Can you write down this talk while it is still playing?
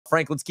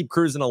Frank, let's keep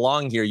cruising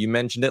along here. You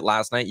mentioned it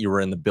last night. You were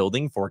in the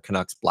building for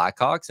Canucks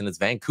Blackhawks, and it's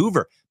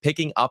Vancouver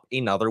picking up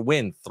another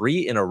win,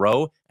 3 in a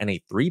row, and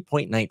a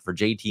 3-point night for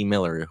JT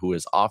Miller, who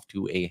is off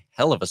to a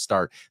hell of a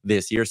start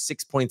this year.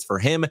 6 points for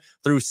him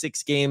through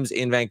 6 games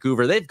in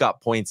Vancouver. They've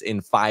got points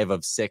in 5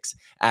 of 6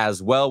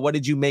 as well. What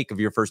did you make of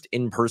your first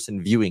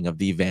in-person viewing of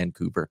the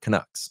Vancouver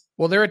Canucks?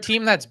 Well, they're a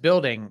team that's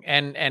building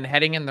and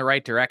heading in the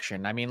right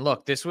direction. I mean,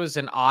 look, this was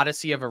an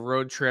odyssey of a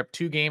road trip,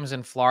 2 games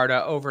in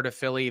Florida, over to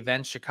Philly,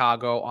 then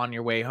Chicago on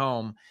your way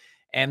home.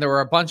 And there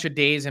were a bunch of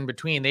days in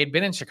between. They'd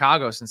been in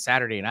Chicago since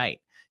Saturday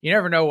night. You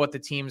never know what the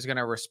team's going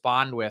to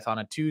respond with on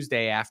a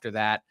Tuesday after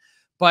that.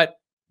 But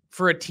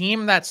for a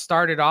team that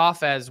started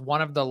off as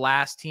one of the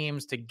last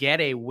teams to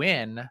get a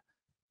win,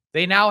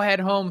 they now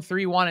head home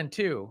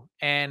 3-1-2,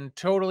 and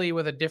totally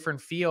with a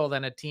different feel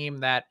than a team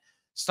that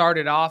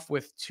started off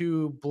with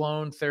 2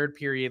 blown third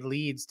period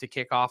leads to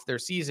kick off their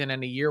season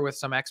and a year with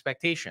some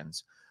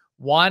expectations.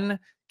 1,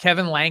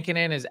 Kevin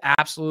Lankinen is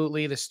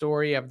absolutely the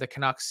story of the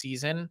Canucks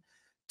season.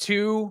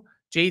 2,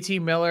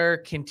 JT Miller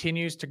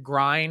continues to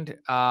grind.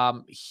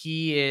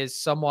 He is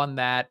someone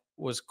that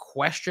was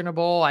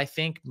questionable, I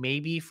think,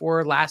 maybe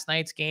for last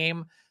night's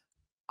game.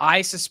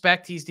 I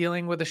suspect he's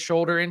dealing with a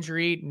shoulder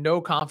injury.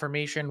 No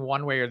confirmation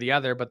one way or the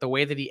other, but the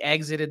way that he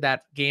exited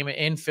that game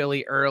in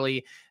Philly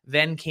early,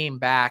 then came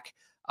back,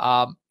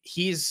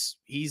 he's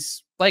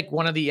like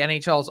one of the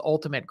NHL's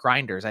ultimate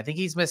grinders. I think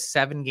he's missed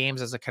 7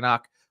 games as a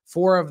Canuck.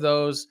 4 of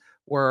those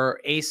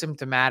were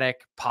asymptomatic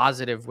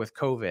positive with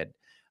COVID.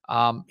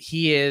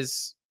 He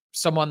is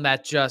someone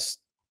that just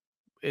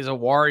is a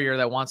warrior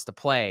that wants to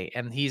play.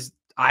 And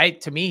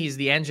to me, he's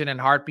the engine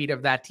and heartbeat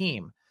of that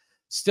team.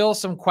 Still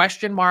some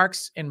question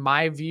marks in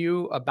my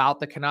view about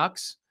the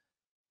Canucks.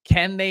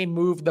 Can they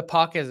move the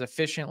puck as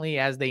efficiently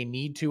as they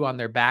need to on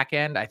their back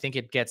end? I think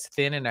it gets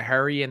thin in a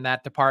hurry in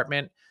that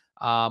department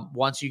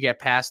once you get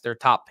past their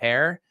top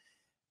pair.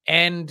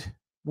 And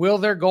will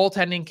their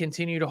goaltending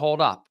continue to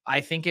hold up? I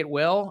think it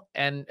will.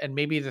 And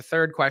maybe the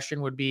third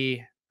question would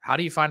be, how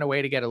do you find a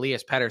way to get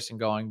Elias Pettersson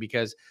going?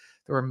 Because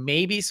there were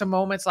maybe some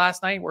moments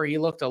last night where he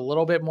looked a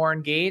little bit more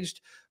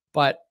engaged,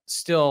 but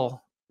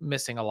still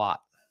missing a lot.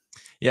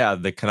 Yeah,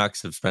 the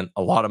Canucks have spent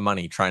a lot of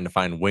money trying to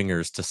find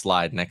wingers to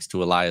slide next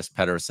to Elias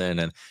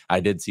Pettersson. And I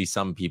did see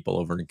some people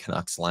over in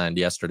Canucks land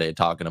yesterday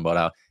talking about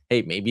how,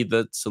 hey, maybe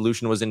the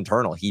solution was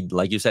internal. He,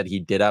 like you said, he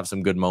did have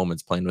some good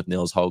moments playing with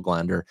Nils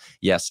Höglander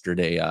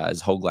yesterday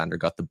as Höglander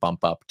got the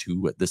bump up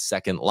to the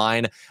second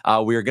line.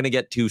 We're going to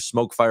get to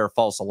smoke, fire,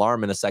 false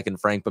alarm in a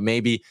second, Frank, but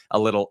maybe a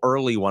little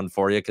early one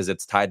for you because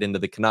it's tied into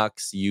the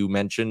Canucks. You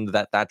mentioned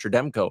that Thatcher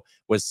Demko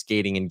was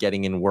skating and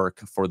getting in work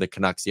for the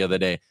Canucks the other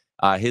day.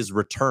 His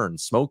return,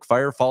 smoke,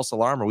 fire, false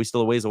alarm. Are we still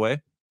a ways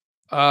away?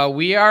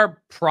 We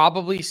are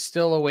probably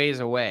still a ways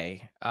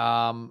away.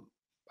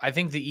 I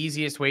think the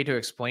easiest way to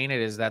explain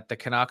it is that the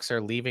Canucks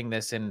are leaving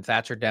this in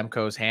Thatcher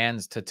Demko's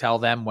hands to tell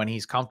them when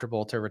he's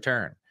comfortable to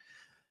return.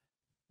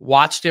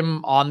 Watched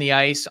him on the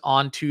ice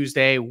on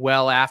Tuesday,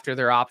 well after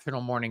their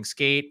optional morning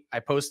skate. I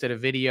posted a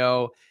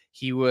video.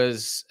 He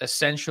was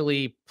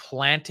essentially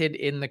planted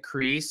in the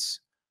crease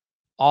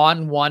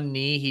on one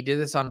knee. He did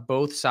this on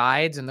both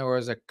sides, and there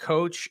was a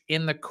coach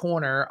in the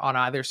corner on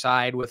either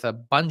side with a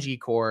bungee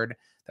cord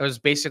that was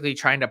basically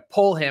trying to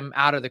pull him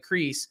out of the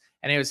crease,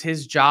 and it was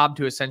his job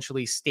to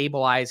essentially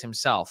stabilize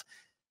himself.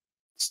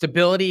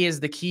 Stability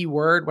is the key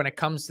word when it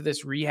comes to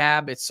this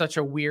rehab. It's such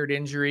a weird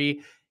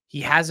injury.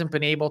 He hasn't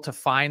been able to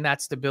find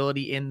that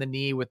stability in the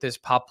knee with this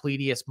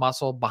popliteus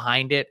muscle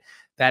behind it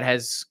that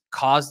has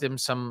caused him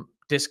some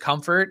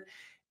discomfort.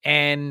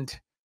 And,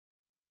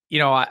 you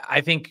know,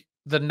 I think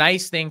the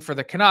nice thing for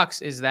the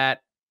Canucks is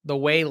that the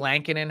way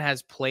Lankinen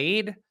has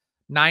played,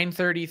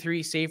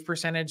 .933 save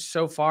percentage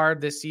so far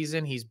this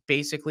season, he's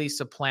basically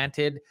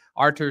supplanted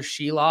Artur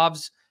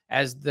Shilov's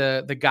as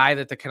the guy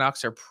that the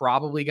Canucks are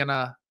probably going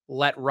to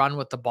let run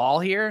with the ball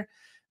here,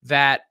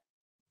 that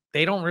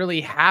they don't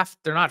really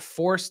they're not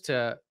forced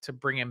to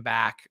bring him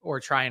back or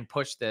try and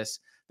push this.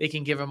 They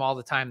can give him all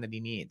the time that he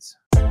needs.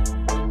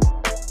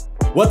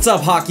 What's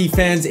up, hockey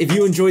fans? If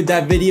you enjoyed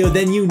that video,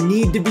 then you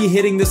need to be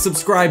hitting the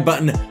subscribe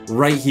button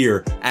right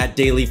here at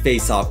Daily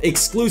Faceoff.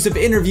 Exclusive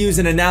interviews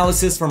and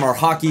analysis from our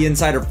hockey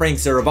insider Frank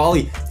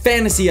Seravalli,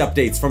 fantasy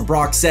updates from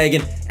Brock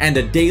Sagan, and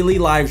a daily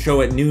live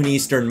show at noon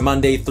Eastern,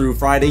 Monday through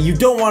Friday. You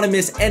don't want to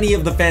miss any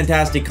of the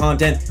fantastic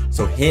content,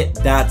 so hit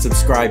that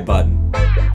subscribe button.